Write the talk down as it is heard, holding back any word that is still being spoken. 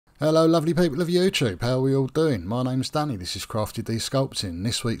Hello lovely people of YouTube, how are we all doing? My name's Danny, this is Crafty D Sculpting. In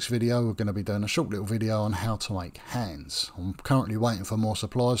this week's video we're going to be doing a short little video on how to make hands. I'm currently waiting for more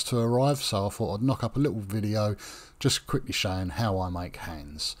supplies to arrive, so I thought I'd knock up a little video just quickly showing how I make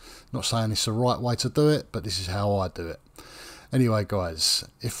hands. Not saying it's the right way to do it, but this is how I do it. Anyway guys,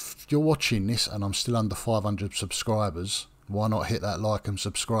 if you're watching this and I'm still under 500 subscribers, why not hit that like and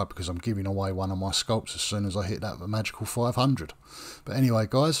subscribe, because I'm giving away one of my sculpts as soon as I hit that magical 500. But anyway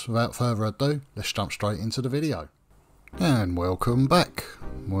guys, without further ado, let's jump straight into the video. And welcome back.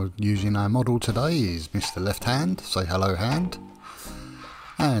 We're using our model today is Mr. Left Hand, say hello hand.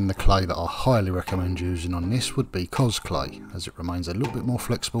 And the clay that I highly recommend using on this would be cos clay, as it remains a little bit more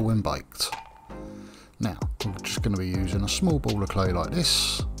flexible when baked. Now, we're just going to be using a small ball of clay like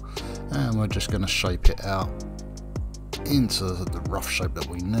this, and we're just going to shape it out into the rough shape that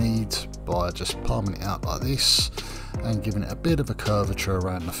we need by just palming it out like this and giving it a bit of a curvature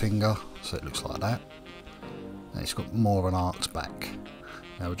around the finger so it looks like that, and it's got more of an arced back.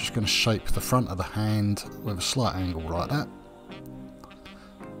 Now we're just going to shape the front of the hand with a slight angle like that,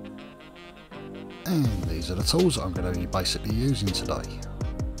 and these are the tools that I'm going to be basically using today.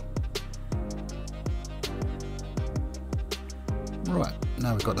 Right,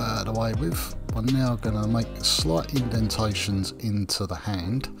 now we've got that out of the way with, I'm now going to make slight indentations into the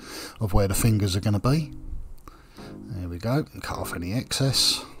hand of where the fingers are going to be. There we go, cut off any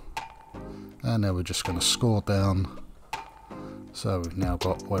excess. And now we're just going to score down so we've now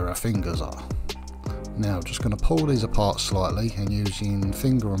got where our fingers are. Now we're just going to pull these apart slightly, and using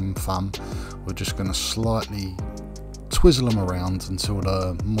finger and thumb we're just going to slightly twizzle them around until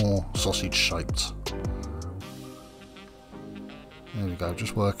they're more sausage shaped. There we go,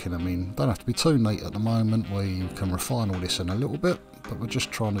 just working them in. Don't have to be too neat at the moment, we can refine all this in a little bit, but we're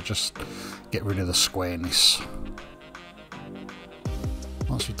just trying to just get rid of the squareness.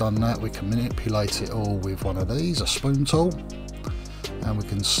 Once we've done that, we can manipulate it all with one of these, a spoon tool, and we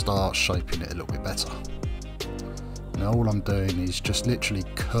can start shaping it a little bit better. Now all I'm doing is just literally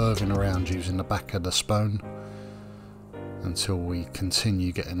curving around using the back of the spoon until we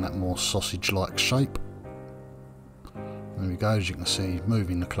continue getting that more sausage-like shape. There we go, as you can see,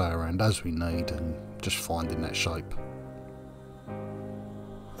 moving the clay around as we need and just finding that shape.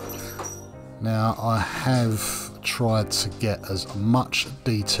 Now I have tried to get as much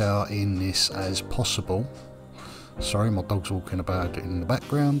detail in this as possible. Sorry, my dog's walking about in the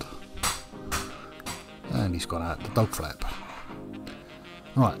background. And he's gone out the dog flap.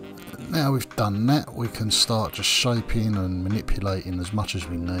 Right, now we've done that, we can start just shaping and manipulating as much as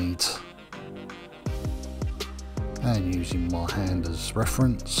we need. And using my hand as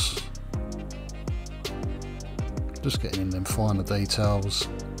reference, just getting in them finer details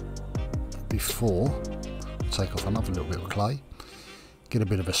before I take off another little bit of clay, get a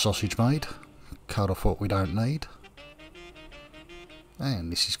bit of a sausage made, cut off what we don't need,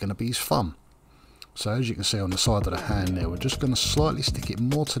 and this is going to be his thumb. So as you can see on the side of the hand there, we're just going to slightly stick it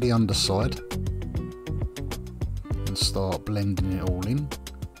more to the underside and start blending it all in.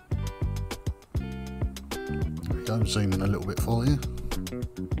 I'm zooming a little bit for you.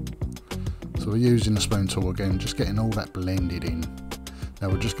 So we're using the spoon tool again, just getting all that blended in. Now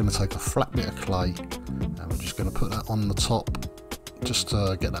we're just going to take a flat bit of clay and we're just going to put that on the top, just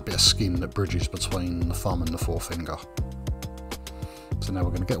to get that bit of skin that bridges between the thumb and the forefinger. So now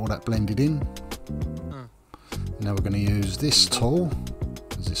we're going to get all that blended in. Now we're going to use this tool,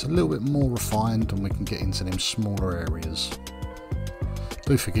 because it's a little bit more refined and we can get into them smaller areas.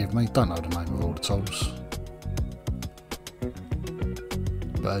 Do forgive me, don't know the name of all the tools.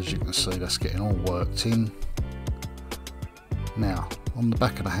 But as you can see, that's getting all worked in. Now on the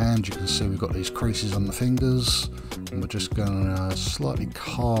back of the hand you can see we've got these creases on the fingers, and we're just going to slightly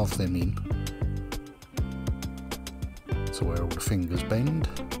carve them in to where all the fingers bend.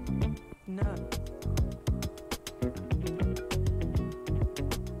 There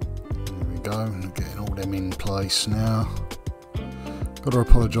we go, getting all them in place now. Got to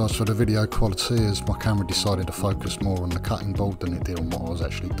apologise for the video quality, as my camera decided to focus more on the cutting board than it did on what I was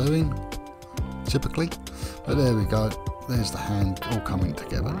actually doing, typically. But there we go, there's the hand all coming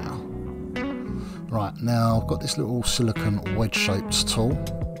together now. Right, now I've got this little silicone wedge shaped tool,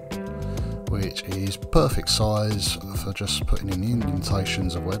 which is perfect size for just putting in the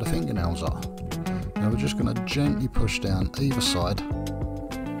indentations of where the fingernails are. Now we're just going to gently push down either side.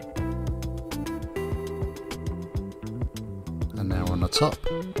 And now we're on the top,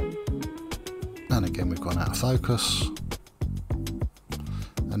 and again we've gone out of focus,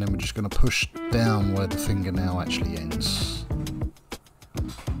 and then we're just going to push down where the fingernail actually ends.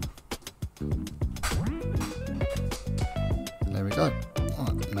 There we go.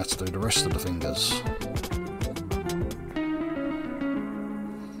 Right, let's do the rest of the fingers.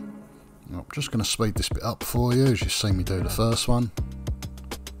 I'm just going to speed this bit up for you as you've seen me do the first one.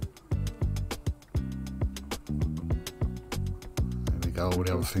 There we go, all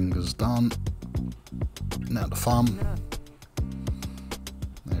the other fingers done. Now the thumb.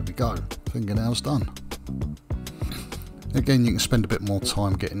 There we go, fingernails done. Again, you can spend a bit more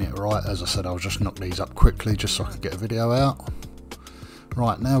time getting it right. As I said, I'll just knock these up quickly just so I can get a video out.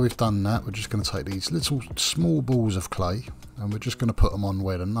 Right, now we've done that, we're just going to take these little small balls of clay and we're just going to put them on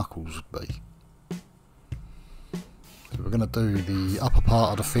where the knuckles would be. So we're going to do the upper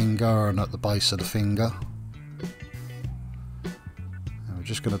part of the finger and at the base of the finger. And we're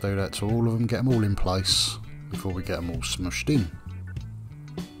just going to do that to all of them, get them all in place before we get them all smushed in.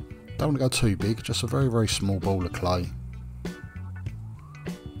 Don't want to go too big, just a very small ball of clay.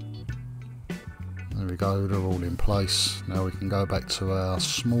 There we go, they're all in place. Now we can go back to our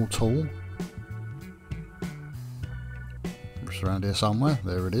small tool. It's around here somewhere,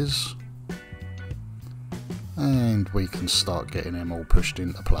 there it is. And we can start getting them all pushed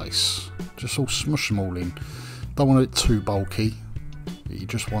into place. Just all smush them all in. Don't want it too bulky, but you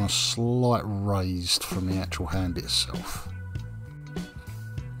just want a slight raised from the actual hand itself.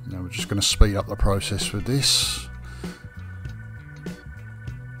 Now we're just going to speed up the process with this.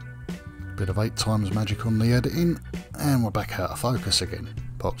 Bit of 8 times magic on the editing, and we're back out of focus again.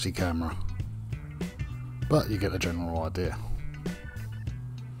 Epoxy camera. But you get the general idea.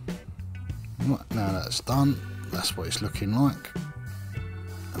 Right, now that's done, that's what it's looking like.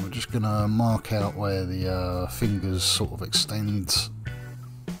 And we're just going to mark out where the fingers sort of extend.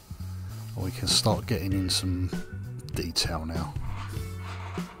 We can start getting in some detail now.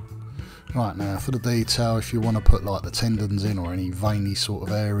 Right, now for the detail, if you want to put like the tendons in or any veiny sort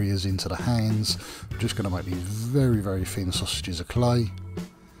of areas into the hands, I'm just going to make these very thin sausages of clay,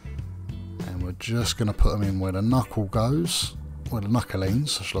 and we're just going to put them in where the knuckle goes, where the knuckle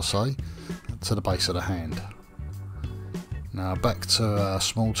ends, shall I say, to the base of the hand. Now back to our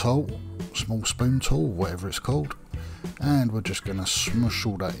small tool, small spoon tool, whatever it's called, and we're just going to smush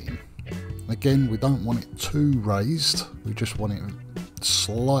all that in. Again, we don't want it too raised, we just want it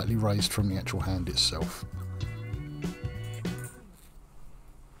slightly raised from the actual hand itself.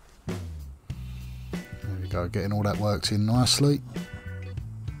 There we go, getting all that worked in nicely.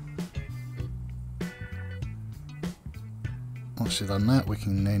 Once you've done that, we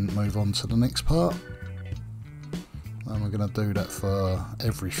can then move on to the next part, and we're going to do that for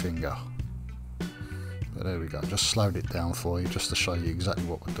every finger. But there we go, just slowed it down for you just to show you exactly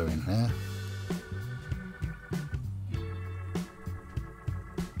what we're doing here.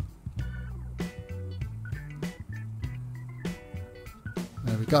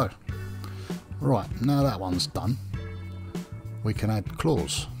 There we go. Right, now that one's done, we can add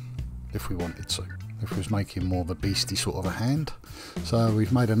claws if we wanted to, if we was making more of a beastie sort of a hand. So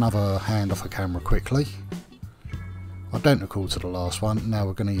we've made another hand off a camera quickly, identical to the last one. Now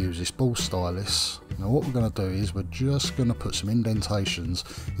we're going to use this ball stylus. Now what we're going to do is we're just going to put some indentations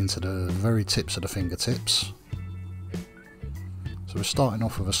into the very tips of the fingertips. So we're starting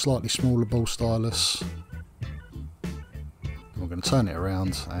off with a slightly smaller ball stylus. We're going to turn it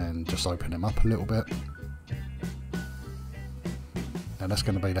around and just open them up a little bit. Now that's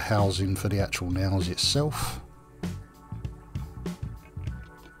going to be the housing for the actual nails itself.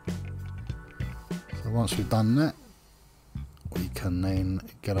 So once we've done that, we can then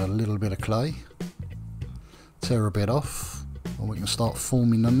get a little bit of clay, tear a bit off, and we can start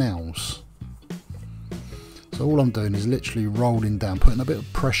forming the nails. So all I'm doing is literally rolling down, putting a bit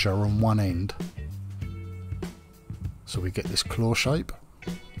of pressure on one end, so we get this claw shape.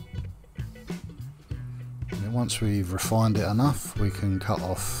 And then once we've refined it enough, we can cut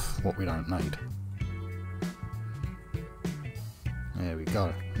off what we don't need. There we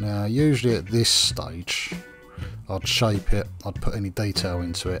go. Now usually at this stage I'd shape it, I'd put any detail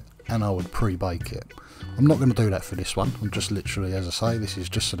into it, and I would pre-bake it. I'm not going to do that for this one, I'm just literally, as I say, this is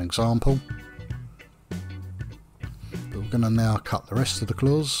just an example. But we're going to now cut the rest of the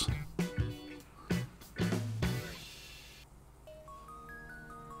claws.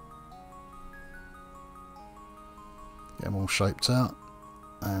 Get them all shaped out,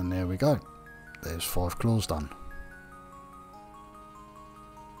 and there we go. There's 5 claws done.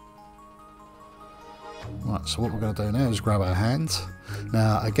 Right, so what we're going to do now is grab our hands.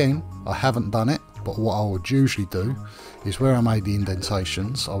 Now again, I haven't done it, but what I would usually do is where I made the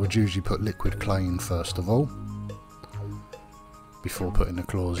indentations, I would usually put liquid clay in first of all, before putting the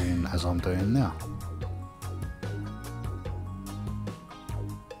claws in as I'm doing now.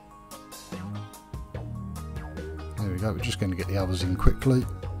 There we go, we're just going to get the others in quickly.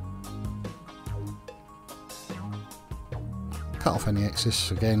 cut off any excess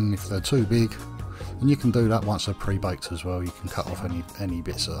again if they're too big, and you can do that once they're pre-baked as well. You can cut off any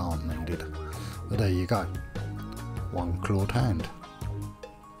bits that aren't needed. But there you go, one clawed hand.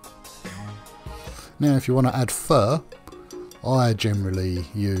 Now if you want to add fur, I generally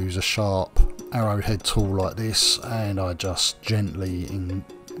use a sharp arrowhead tool like this, and I just gently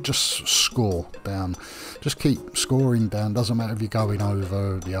just score down. Just keep scoring down, doesn't matter if you're going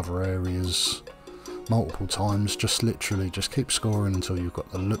over the other areas multiple times, just literally just keep scoring until you've got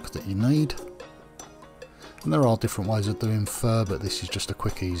the look that you need. And there are different ways of doing fur, but this is just a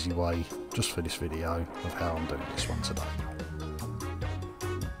quick easy way just for this video of how I'm doing this one today.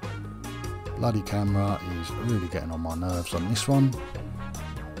 Bloody camera is really getting on my nerves on this one.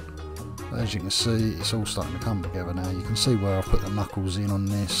 As you can see, it's all starting to come together now. You can see where I've put the knuckles in on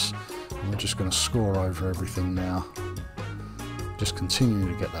this, and we're just going to score over everything now. Just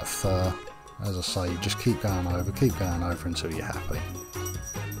continue to get that fur. As I say, just keep going over until you're happy.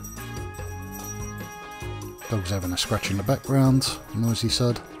 Dog's having a scratch in the background, noisy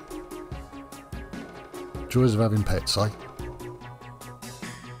sod. Joys of having pets, eh?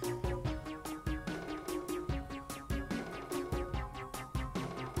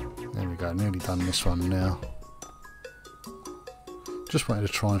 There we go, nearly done this one now. Just wanted to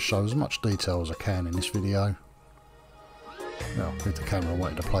try and show as much detail as I can in this video. Well, with the camera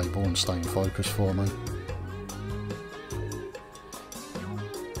wanted to play ball and stay in focus for me.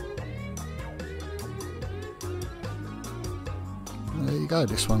 There you go,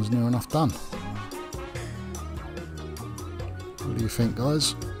 this one's near enough done. What do you think,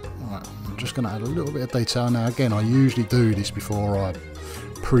 guys? Right, I'm just going to add a little bit of detail now. Again, I usually do this before I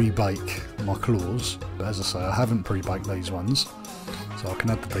pre-bake my claws, but as I say, I haven't pre-baked these ones, so I can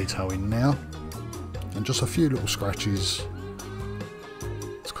add the detail in now. And just a few little scratches.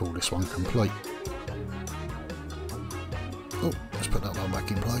 Let's call this one complete. Oh, let's put that one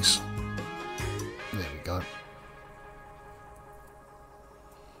back in place. There we go.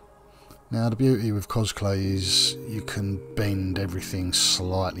 Now the beauty with cosclay is you can bend everything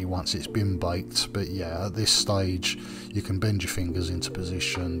slightly once it's been baked, but yeah, at this stage you can bend your fingers into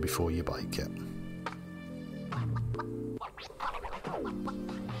position before you bake it.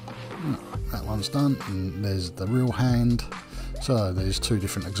 That one's done, and there's the real hand. So there's two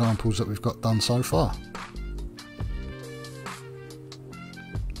different examples that we've got done so far.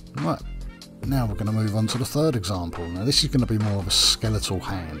 Right. Now we're going to move on to the third example. Now this is going to be more of a skeletal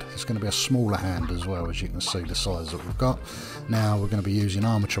hand. It's going to be a smaller hand as well, as you can see the size that we've got. Now we're going to be using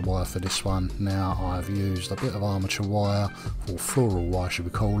armature wire for this one. Now I've used a bit of armature wire, or floral wire should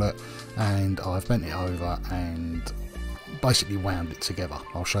we call it, and I've bent it over and basically wound it together.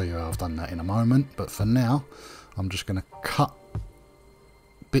 I'll show you how I've done that in a moment, but for now I'm just going to cut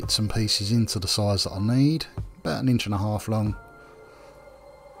bits and pieces into the size that I need, about 1.5 inches long.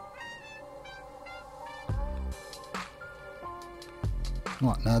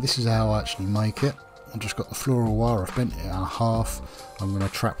 Right, now this is how I actually make it. I've just got the floral wire, I've bent it in half. I'm going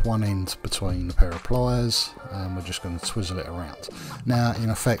to trap one end between a pair of pliers, and we're just going to twizzle it around. Now in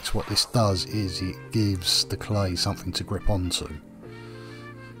effect what this does is it gives the clay something to grip onto,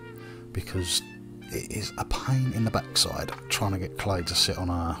 because it is a pain in the backside trying to get clay to sit on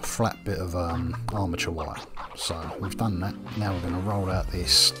a flat bit of armature wire. So we've done that. Now we're going to roll out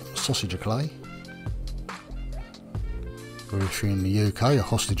this sausage of clay. Or if you're in the UK, a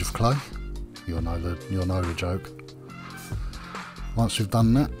hostage of clay. You'll know the joke. Once we've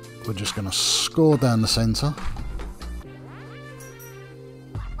done that, we're just going to score down the centre.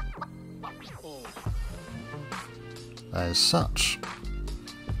 As such.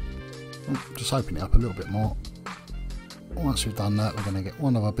 Just open it up a little bit more. Once we've done that, we're going to get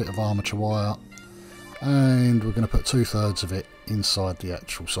one of a bit of armature wire, and we're going to put 2/3 of it inside the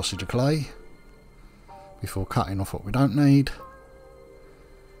actual sausage of clay before cutting off what we don't need,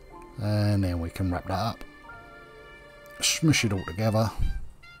 and then we can wrap that up, smush it all together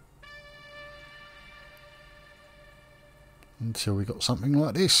until we got something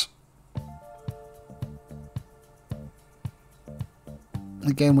like this.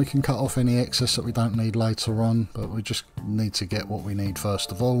 Again, we can cut off any excess that we don't need later on, but we just need to get what we need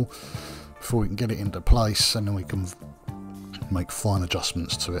first of all before we can get it into place, and then we can make fine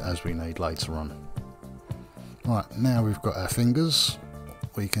adjustments to it as we need later on. Right, now we've got our fingers,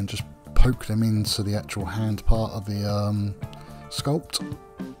 we can just poke them into the actual hand part of the sculpt.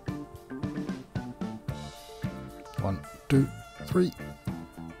 1, 2, 3,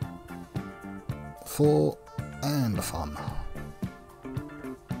 4, and a thumb.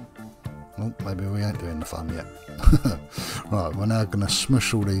 Oh, maybe we ain't doing the thumb yet. Right, we're now going to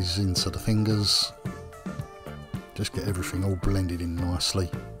smush all these into the fingers. just get everything all blended in nicely.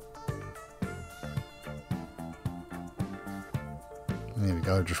 There we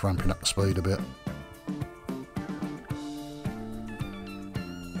go, just ramping up the speed a bit.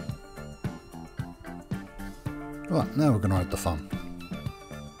 Right, now we're going to add the fun.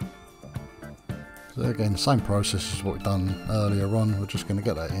 So again, same process as what we've done earlier on. We're just going to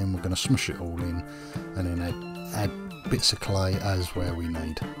get that in, we're going to smush it all in, and then add bits of clay as where we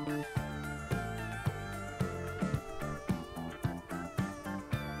need.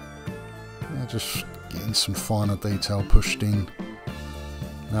 Just getting some finer detail pushed in.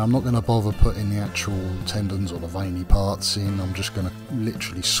 Now I'm not going to bother putting the actual tendons or the veiny parts in, I'm just going to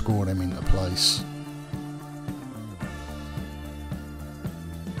literally score them into place.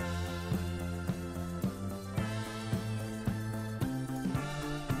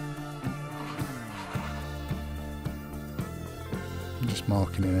 Just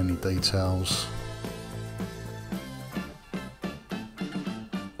marking in any details.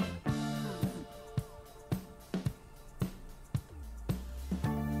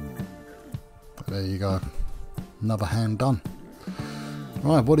 There you go, another hand done.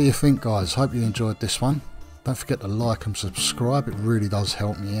 Right, what do you think, guys? Hope you enjoyed this one. Don't forget to like and subscribe, it really does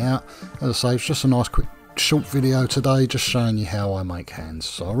help me out. As I say, it's just a nice quick short video today, just showing you how I make hands.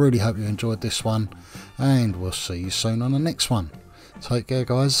 So I really hope you enjoyed this one, and we'll see you soon on the next one. Take care,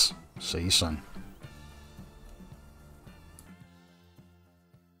 guys, see you soon.